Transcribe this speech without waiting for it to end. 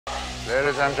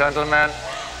Ladies and gentlemen.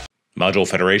 Module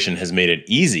Federation has made it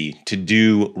easy to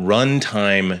do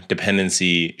runtime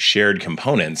dependency shared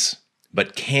components,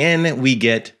 but can we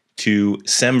get to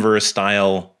Semver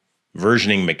style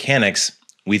versioning mechanics?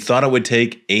 We thought it would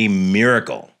take a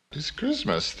miracle. It's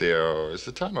Christmas, Theo. It's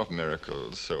the time of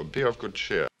miracles, so be of good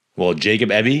cheer. Well, Jacob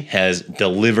Ebey has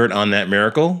delivered on that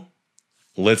miracle.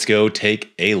 Let's go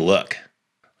take a look.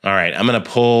 All right, I'm going to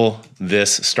pull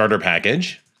this starter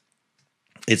package.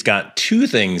 It's got two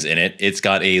things in it. It's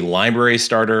got a library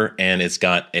starter and it's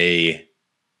got a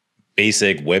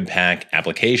basic Webpack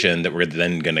application that we're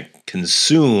then going to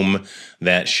consume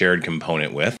that shared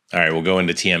component with. All right, we'll go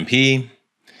into TMP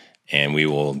and we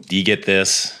will dget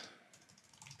this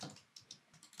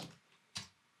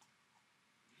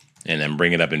and then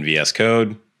bring it up in VS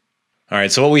Code. All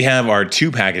right, so what we have are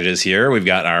two packages here. We've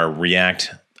got our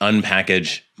React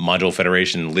unpkg module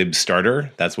federation lib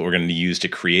starter. That's what we're going to use to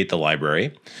create the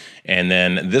library. And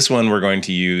then this one we're going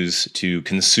to use to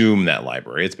consume that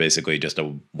library. It's basically just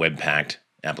a Webpack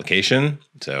application.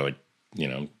 So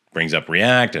it, brings up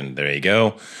React and there you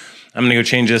go. I'm going to go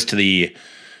change this to the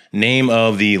name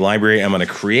of the library I'm going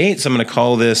to create. So I'm going to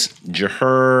call this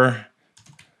Jaher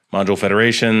module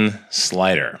federation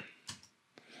slider.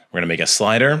 We're going to make a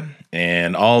slider,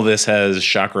 and all this has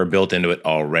Chakra built into it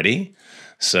already.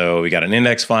 So we got an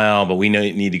index file, but we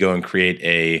need to go and create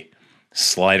a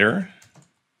slider.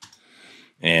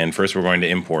 And first we're going to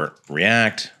import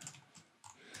React.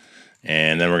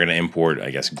 And then we're going to import, I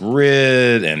guess,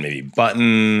 grid and maybe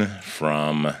button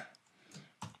from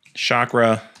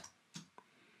Chakra.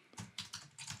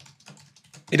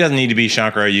 It doesn't need to be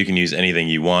Chakra. You can use anything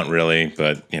you want, really.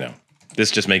 But, this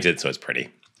just makes it so it's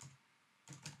pretty.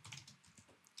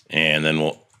 And then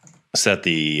we'll set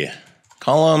the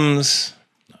columns.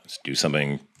 Let's do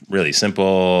something really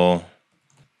simple.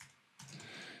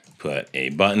 Put a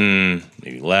button,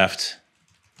 maybe left,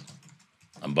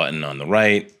 a button on the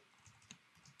right,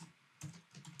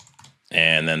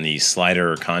 and then the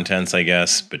slider contents, I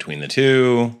guess, between the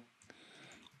two.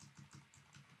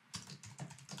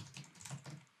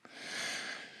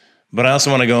 But I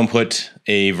also want to go and put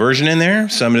a version in there.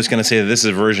 So I'm just going to say that this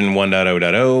is version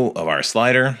 1.0.0 of our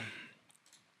slider.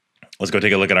 Let's go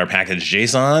take a look at our package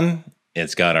JSON.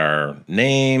 It's got our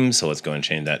name. So let's go and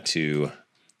change that to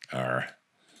our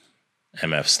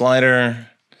MF slider.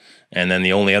 And then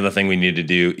the only other thing we need to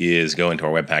do is go into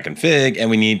our Webpack config and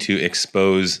we need to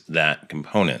expose that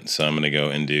component. So I'm going to go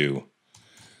and do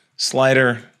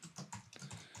slider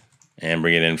and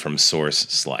bring it in from source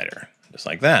slider, just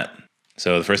like that.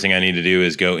 So the first thing I need to do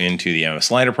is go into the MF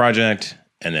slider project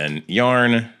and then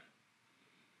yarn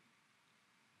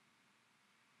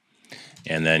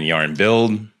and then yarn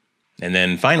build. And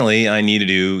then finally, I need to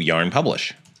do yarn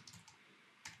publish.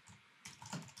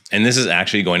 And this is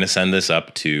actually going to send this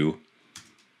up to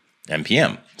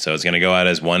NPM. So it's going to go out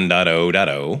as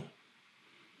 1.0.0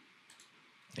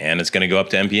 and it's going to go up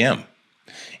to NPM.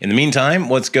 In the meantime,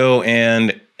 let's go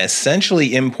and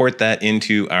essentially import that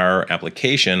into our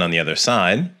application on the other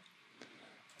side.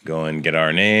 Go and get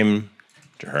our name,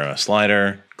 Jaher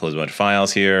slider, close a bunch of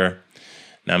files here.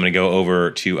 Now I'm going to go over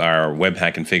to our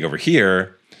Webpack config over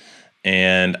here,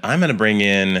 and I'm going to bring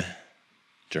in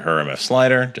Jaher MF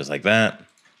slider, just like that,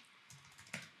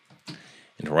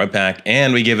 into our Webpack,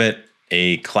 and we give it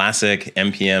a classic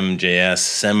npm.js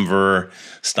Semver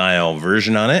style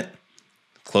version on it.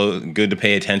 Good to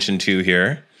pay attention to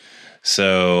here.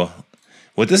 So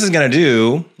what this is going to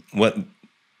do, what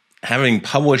having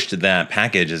published that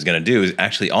package is going to do is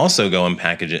actually also go and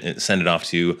package it and send it off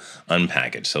to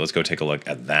unpkg. So let's go take a look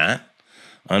at that.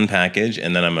 Unpkg,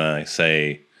 and then I'm going to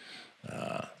say,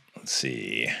 let's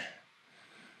see.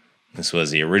 This was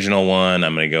the original one.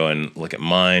 I'm going to go and look at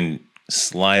mine,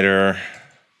 slider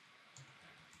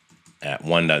at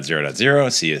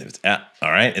 1.0.0. See if it's at,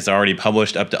 all right. It's already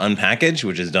published up to unpkg,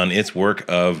 which has done its work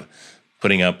of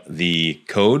putting up the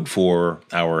code for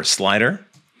our slider.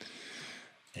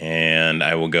 And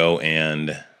I will go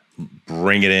and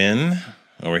bring it in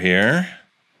over here.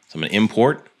 So I'm going to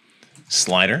import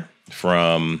slider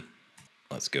from,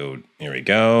 let's go, here we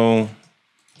go.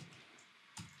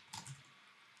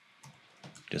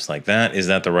 Just like that. Is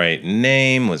that the right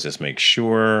name? Let's just make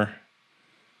sure.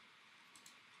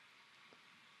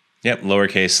 Yep,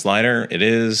 lowercase slider, it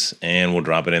is. And we'll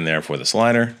drop it in there for the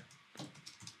slider.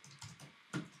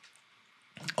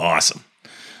 Awesome.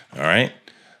 All right.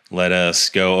 Let us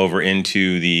go over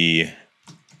into the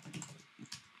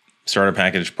starter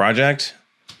package project,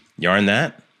 yarn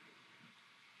that,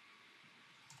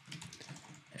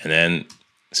 and then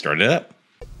start it up.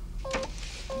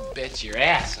 Bet your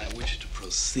ass I wish to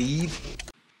proceed.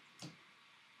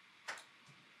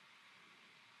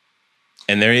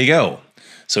 And there you go.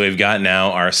 So we've got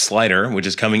now our slider, which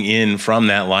is coming in from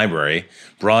that library,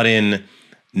 brought in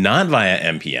not via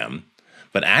NPM,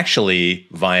 but actually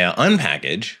via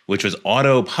unpkg, which was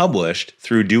auto-published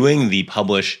through doing the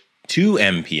publish to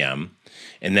NPM,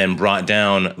 and then brought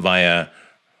down via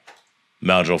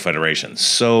module federation.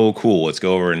 So cool. Let's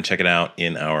go over and check it out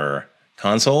in our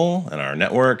console and our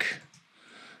network.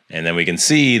 And then we can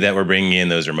see that we're bringing in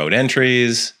those remote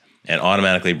entries and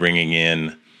automatically bringing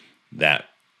in that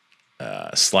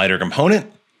slider component.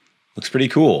 Looks pretty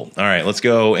cool. All right, let's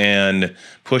go and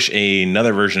push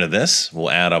another version of this.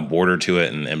 We'll add a border to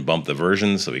it and bump the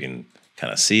version so we can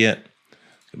kind of see it.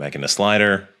 Go back into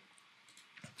slider.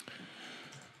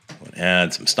 We'll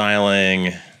add some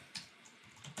styling.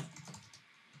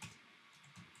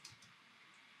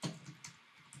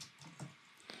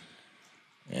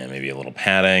 And maybe a little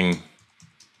padding.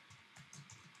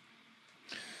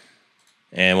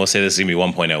 And we'll say this is going to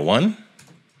be 1.01.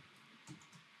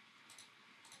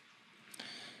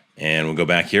 And we'll go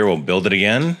back here, we'll build it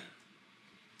again,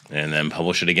 and then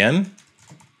publish it again.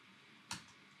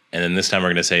 And then this time we're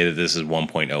going to say that this is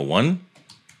 1.01.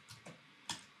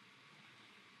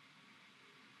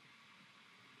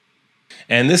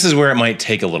 And this is where it might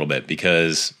take a little bit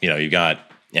because, you know, you've got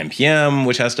NPM,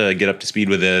 which has to get up to speed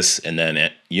with this, and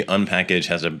then unpkg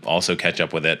has to also catch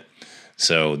up with it.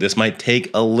 So this might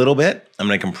take a little bit. I'm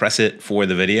going to compress it for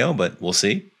the video, but we'll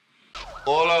see.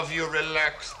 All of you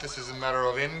relax. This is a matter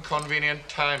of inconvenient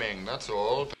timing, that's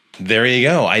all. There you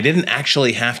go. I didn't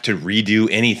actually have to redo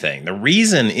anything. The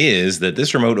reason is that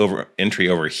this remote entry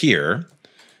over here,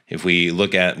 if we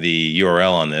look at the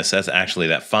URL on this, that's actually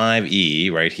that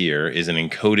 5e right here is an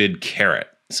encoded caret.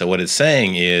 So what it's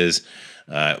saying is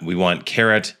we want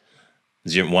caret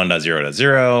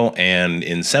 1.0.0, and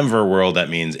in Semver world, that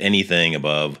means anything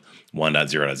above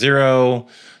 1.0.0.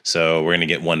 So we're going to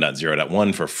get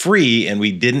 1.0.1 for free, and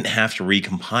we didn't have to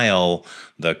recompile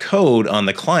the code on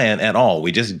the client at all.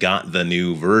 We just got the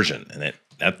new version, and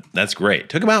that's great. It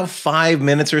took about 5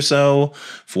 minutes or so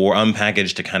for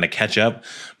unpkg to kind of catch up,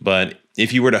 but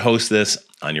if you were to host this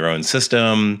on your own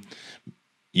system,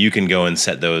 you can go and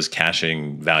set those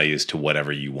caching values to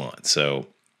whatever you want. So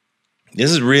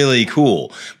this is really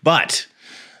cool. But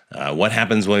what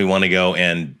happens when we want to go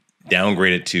and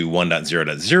downgrade it to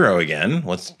 1.0.0 again?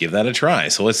 Let's give that a try.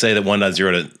 So let's say that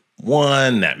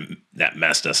 1.0.1, that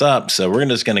messed us up. So we're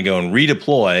just going to go and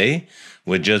redeploy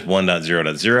with just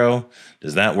 1.0.0.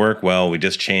 Does that work? Well, we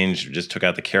just took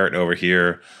out the caret over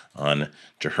here on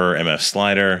Jahur MF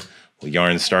slider. We'll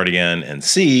yarn start again and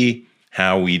see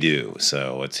how we do.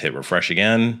 So let's hit refresh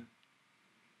again.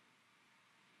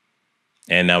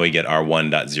 And now we get our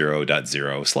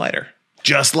 1.0.0 slider.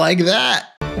 Just like that.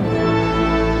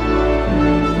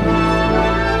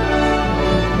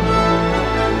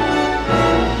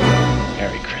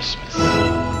 Merry Christmas.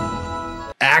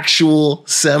 Actual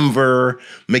Semver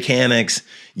mechanics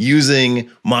using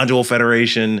module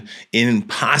federation in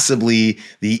possibly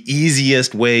the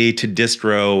easiest way to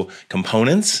distro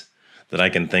components that I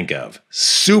can think of.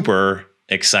 Super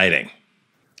exciting.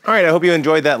 All right, I hope you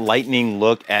enjoyed that lightning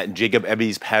look at Jacob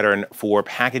Ebey's pattern for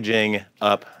packaging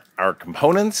up our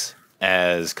components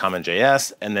as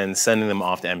common.js and then sending them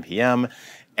off to NPM,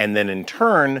 and then in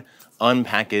turn,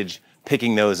 unpkg,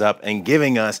 picking those up and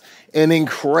giving us an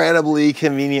incredibly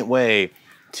convenient way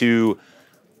to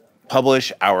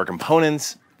publish our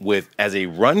components as a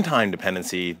runtime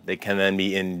dependency that can then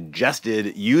be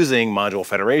ingested using module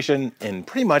federation in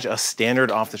pretty much a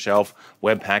standard off-the-shelf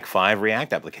Webpack 5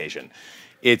 React application.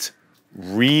 It's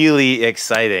really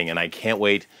exciting, and I can't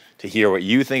wait to hear what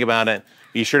you think about it.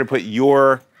 Be sure to put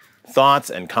your thoughts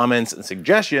and comments and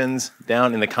suggestions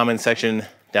down in the comment section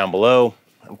down below.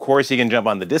 Of course, you can jump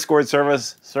on the Discord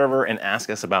server and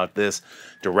ask us about this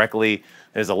directly.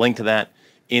 There's a link to that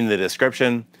in the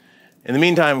description. In the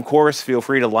meantime, of course, feel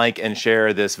free to like and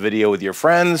share this video with your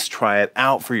friends. Try it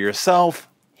out for yourself.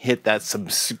 Hit that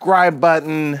subscribe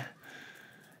button.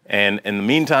 And in the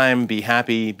meantime, be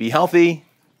happy, be healthy,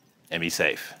 and be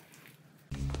safe.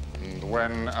 And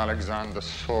when Alexander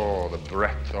saw the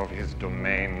breadth of his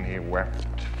domain, he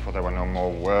wept, for there were no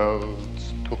more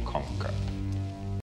worlds to conquer.